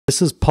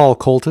This is Paul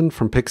Colton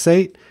from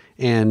Pixate,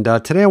 and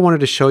today I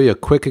wanted to show you a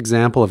quick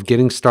example of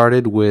getting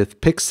started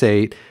with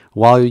Pixate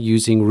while you're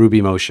using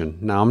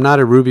RubyMotion. Now, I'm not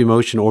a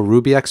RubyMotion or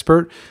Ruby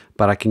expert,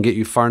 but I can get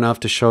you far enough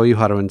to show you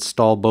how to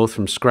install both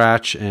from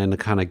scratch and to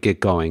kind of get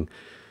going.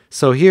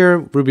 So here,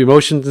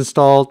 RubyMotion's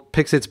installed,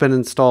 Pixate's been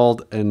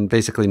installed, and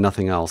basically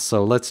nothing else.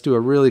 So let's do a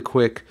really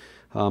quick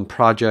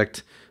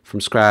project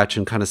from scratch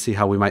and kind of see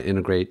how we might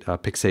integrate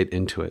Pixate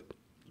into it.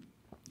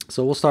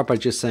 So we'll start by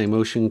just saying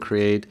motion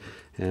create,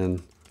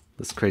 and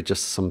let's create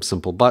just some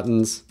simple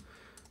buttons.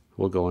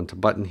 We'll go into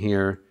button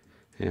here,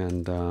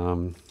 and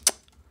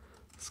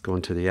let's go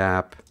into the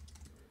app,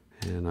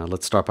 and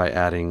let's start by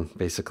adding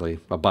basically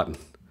a button.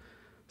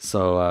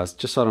 So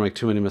just so I don't make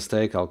too many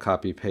mistakes, I'll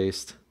copy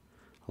paste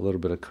a little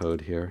bit of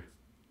code here.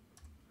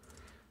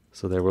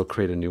 So there, we'll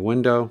create a new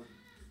window.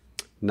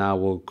 Now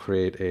we'll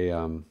create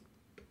a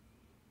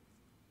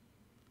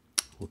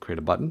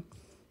button.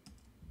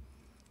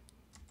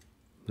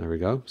 There we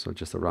go. So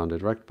just a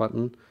rounded rect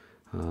button.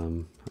 I'll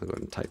go ahead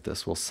and type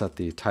this. We'll set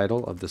the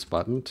title of this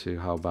button to,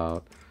 how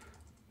about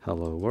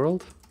Hello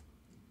World?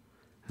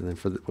 And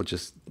then we'll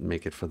just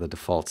make it for the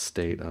default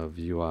state of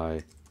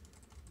UI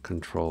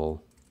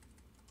control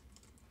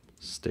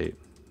state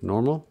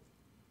normal.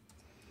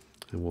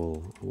 And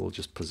we'll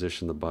just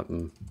position the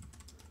button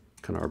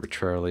kind of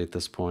arbitrarily at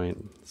this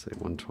point, say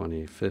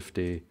 120,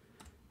 50,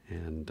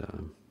 and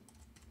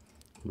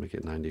we'll make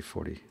it 90,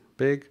 40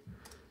 big.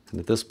 And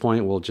at this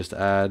point, we'll just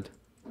add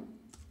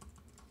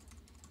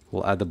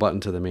the button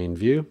to the main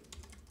view.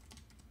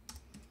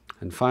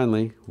 And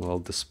finally, we'll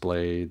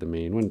display the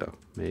main window.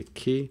 Make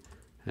key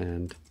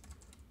and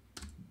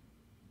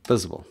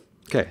visible.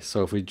 Okay,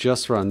 so if we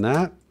just run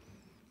that.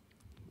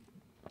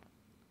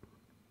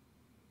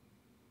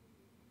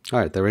 All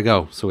right, there we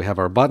go. So we have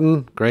our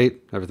button.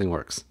 Great, everything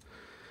works.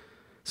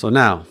 So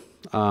now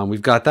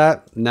we've got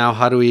that. Now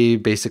how do we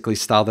basically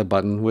style the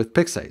button with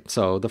Pixate?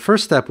 So the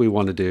first step we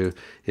want to do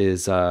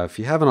is, if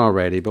you haven't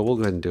already, but we'll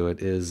go ahead and do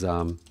it, is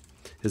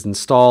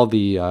install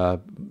the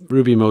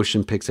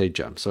RubyMotion Pixate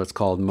gem. So it's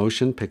called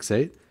Motion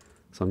Pixate.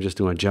 So I'm just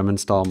doing a gem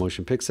install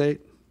Motion Pixate.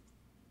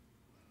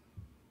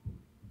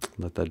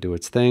 Let that do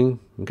its thing.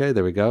 Okay,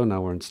 there we go.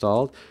 Now we're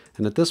installed.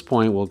 And at this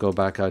point, we'll go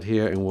back out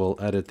here and we'll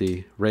edit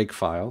the rake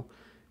file.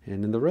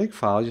 And in the rake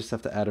file, you just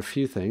have to add a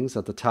few things.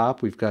 At the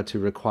top, we've got to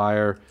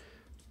require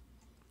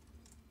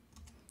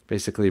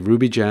basically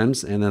Ruby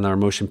gems and then our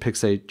Motion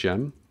Pixate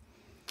gem.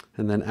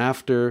 And then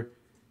after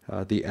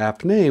the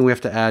app name, we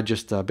have to add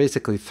just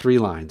basically 3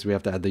 lines. We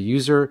have to add the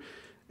user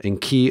and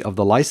key of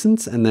the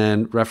license and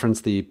then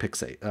reference the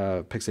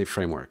Pixate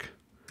framework.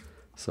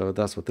 So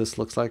that's what this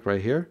looks like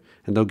right here.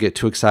 And don't get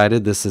too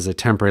excited. This is a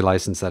temporary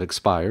license that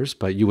expires,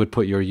 but you would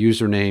put your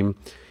username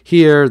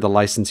here, the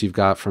license you've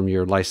got from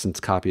your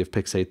licensed copy of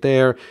Pixate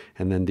there,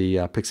 and then the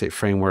Pixate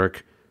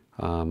framework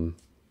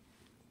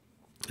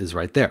is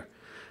right there.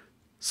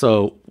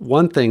 So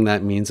one thing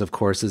that means, of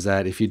course, is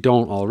that if you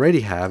don't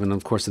already have, and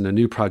of course in a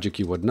new project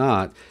you would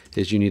not,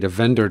 is you need a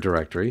vendor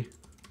directory.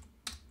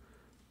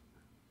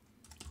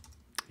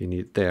 You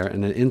need there,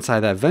 and then inside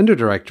that vendor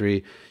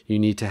directory, you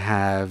need to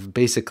have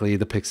basically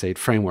the Pixate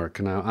framework.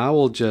 Now I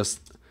will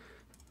just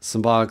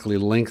symbolically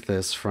link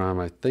this from,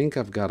 I think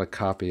I've got a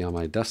copy on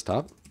my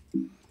desktop.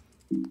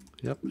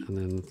 Yep, and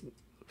then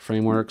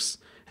frameworks,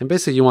 and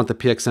basically you want the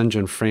Pixate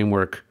Engine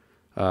framework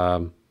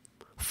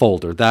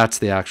folder. That's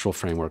the actual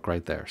framework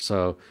right there.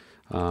 So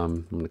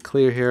I'm going to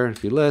clear here.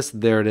 If you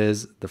list, there it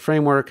is, the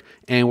framework,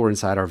 and we're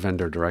inside our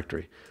vendor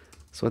directory.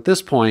 So at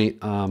this point,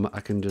 I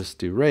can just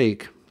do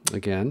rake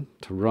again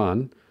to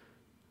run.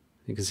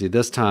 You can see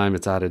this time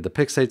it's added the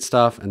Pixate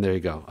stuff, and there you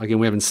go. Again,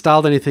 we haven't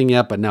installed anything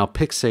yet, but now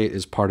Pixate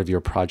is part of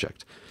your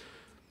project.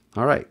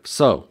 All right,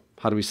 so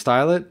how do we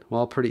style it?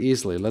 Well, pretty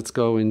easily. Let's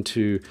go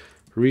into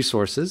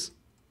resources,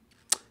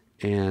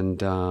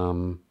 and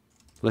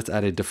let's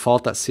add a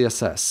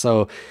default.css.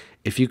 So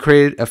if you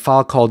create a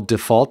file called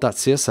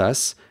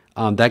default.css,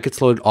 that gets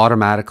loaded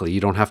automatically.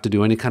 You don't have to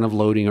do any kind of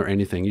loading or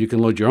anything. You can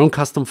load your own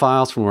custom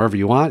files from wherever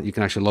you want. You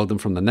can actually load them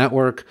from the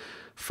network,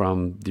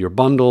 from your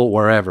bundle,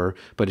 wherever.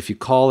 But if you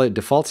call it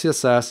default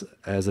CSS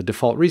as a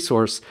default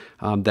resource,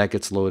 that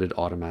gets loaded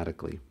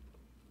automatically.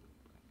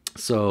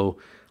 So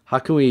how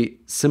can we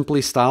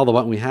simply style the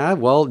button we have?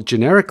 Well,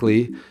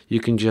 generically, you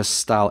can just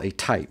style a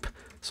type.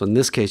 So in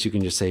this case, you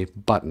can just say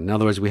button. In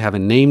other words, we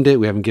haven't named it.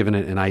 We haven't given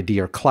it an ID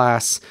or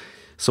class.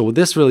 So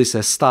this really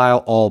says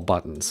style all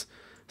buttons.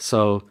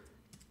 So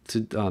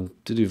to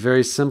do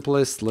very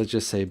simplest, let's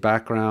just say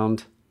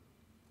background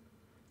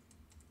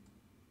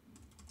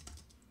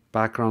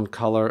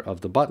color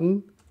of the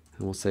button,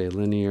 and we'll say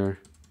linear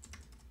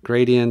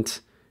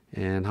gradient.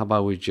 And how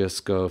about we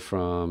just go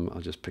from,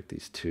 I'll just pick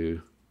these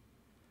 2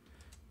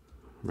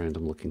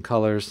 random looking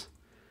colors,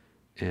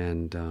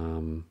 and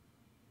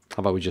how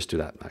about we just do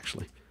that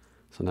actually.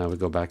 So now we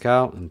go back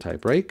out and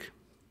type rake.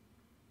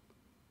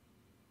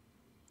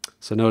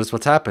 So notice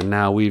what's happened.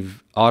 Now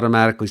we've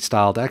automatically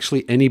styled,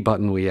 actually any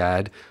button we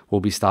add will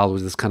be styled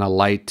with this kind of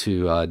light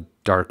to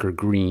darker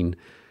green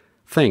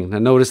thing. Now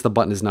notice the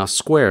button is now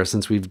square.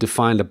 Since we've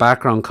defined a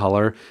background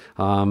color,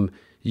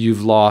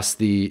 you've lost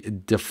the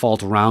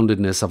default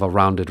roundedness of a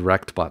rounded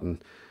rect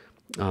button.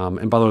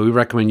 And by the way, we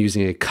recommend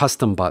using a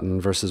custom button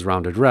versus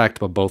rounded rect,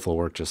 but both will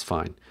work just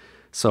fine.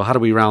 So how do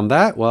we round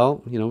that?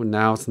 Well,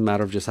 now it's a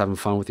matter of just having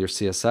fun with your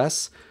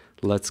CSS.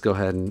 Let's go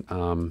ahead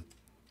and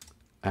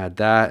add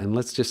that, and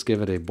let's just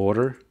give it a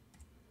border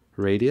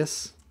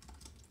radius.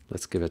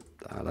 Let's give it,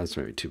 that's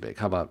maybe too big.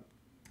 How about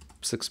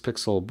 6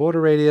 pixel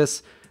border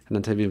radius? And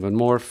then to have even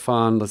more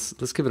fun, let's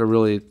give it a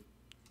really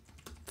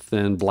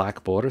thin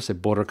black border. Say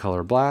border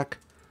color black,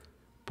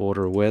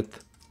 border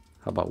width,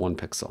 how about 1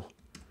 pixel?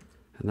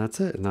 And that's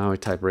it. And now we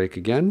type rake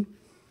again.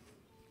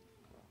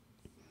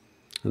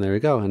 And there we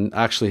go. And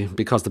actually,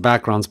 because the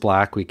background's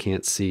black, we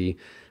can't see,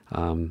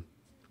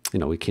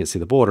 we can't see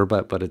the border,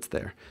 but it's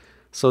there.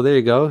 So there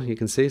you go. You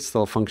can see it's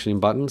still a functioning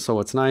button. So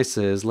what's nice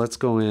is let's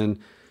go in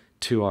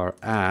to our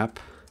app.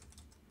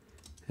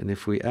 And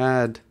if we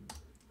add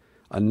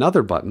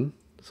another button,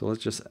 so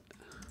let's just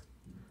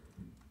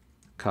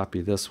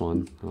copy this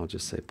one. I'll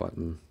just say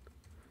button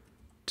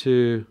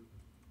 2.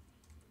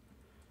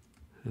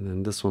 And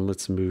then this one,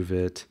 let's move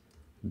it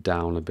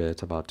down a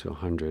bit, about to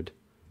 100.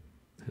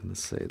 And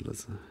let's say,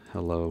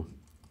 hello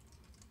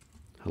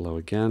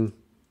again.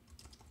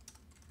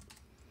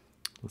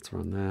 Let's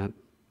run that.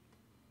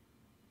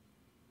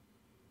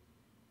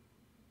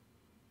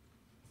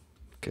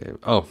 Okay,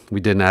 oh, we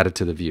didn't add it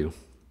to the view.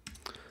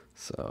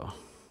 So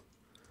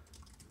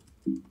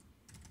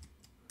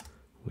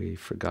we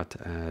forgot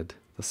to add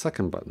the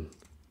second button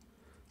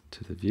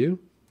to the view.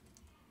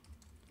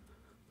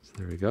 So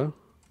there we go.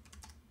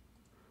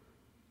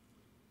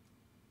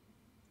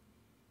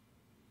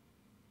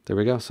 There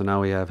we go. So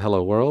now we have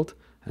hello world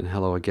and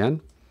hello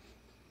again.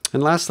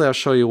 And lastly, I'll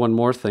show you one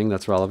more thing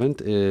that's relevant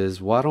is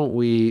why don't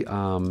we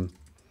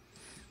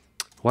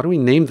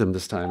name them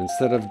this time?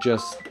 Instead of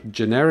just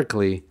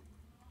generically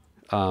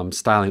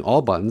styling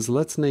all buttons,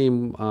 let's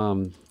name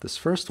this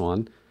first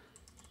one.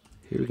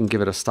 Here we can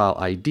give it a style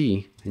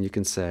ID, and you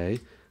can say,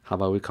 how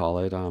about we call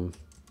it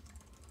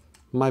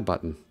my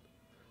button?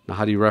 Now,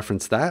 how do you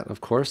reference that?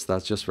 Of course,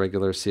 that's just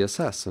regular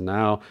CSS. So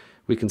now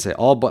we can say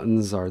all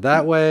buttons are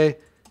that way,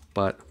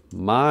 but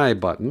my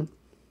button,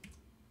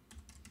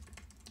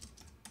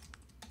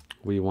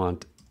 we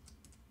want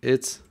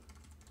its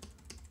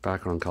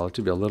background color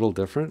to be a little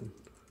different.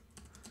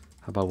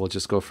 How about we'll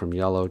just go from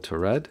yellow to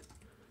red?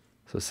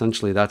 So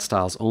essentially that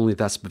styles only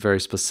that very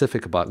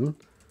specific button.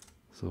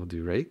 So we'll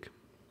do rake.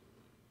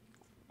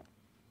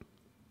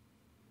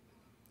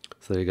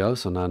 So there you go.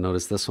 So now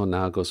notice this one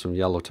now goes from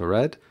yellow to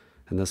red,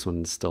 and this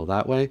one's still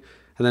that way.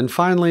 And then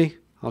finally,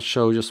 I'll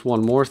show just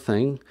one more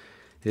thing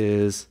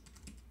is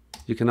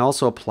you can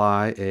also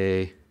apply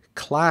a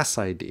class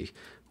ID,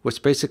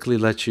 which basically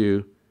lets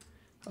you,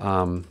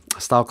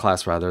 style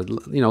class rather,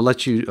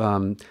 lets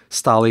you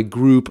style a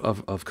group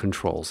of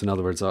controls. In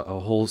other words, a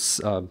whole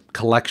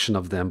collection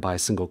of them by a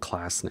single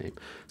class name.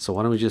 So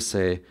why don't we just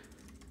say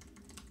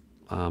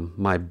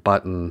my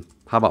button,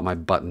 how about my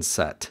button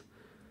set?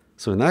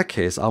 So in that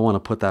case, I want to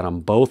put that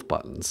on both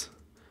buttons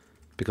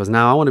because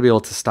now I want to be able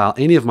to style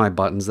any of my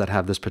buttons that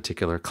have this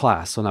particular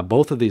class. So now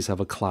both of these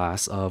have a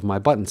class of my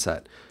button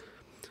set.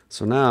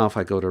 So now if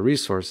I go to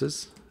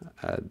resources,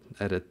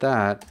 edit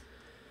that,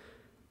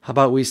 how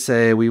about we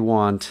say we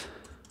want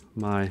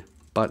my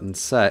button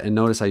set, and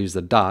notice I use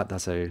the dot,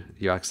 that's how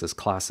you access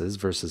classes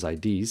versus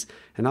IDs.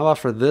 And how about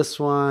for this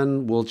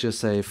one, we'll just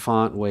say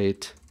font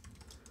weight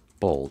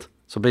bold.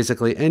 So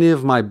basically any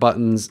of my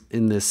buttons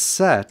in this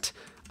set,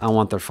 I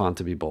want their font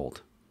to be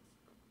bold.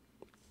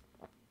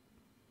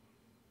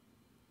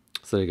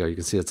 So there you go, you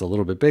can see it's a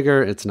little bit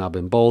bigger, it's now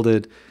been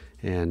bolded,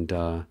 and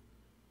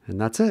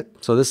that's it.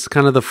 So this is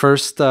kind of the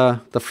first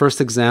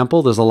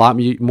example. There's a lot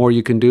more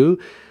you can do.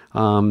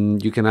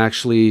 You can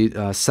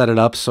actually set it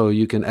up so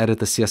you can edit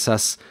the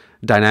CSS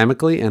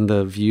dynamically, and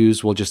the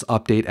views will just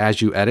update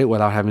as you edit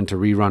without having to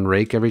rerun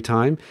rake every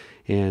time,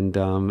 and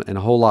a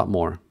whole lot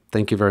more.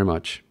 Thank you very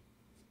much.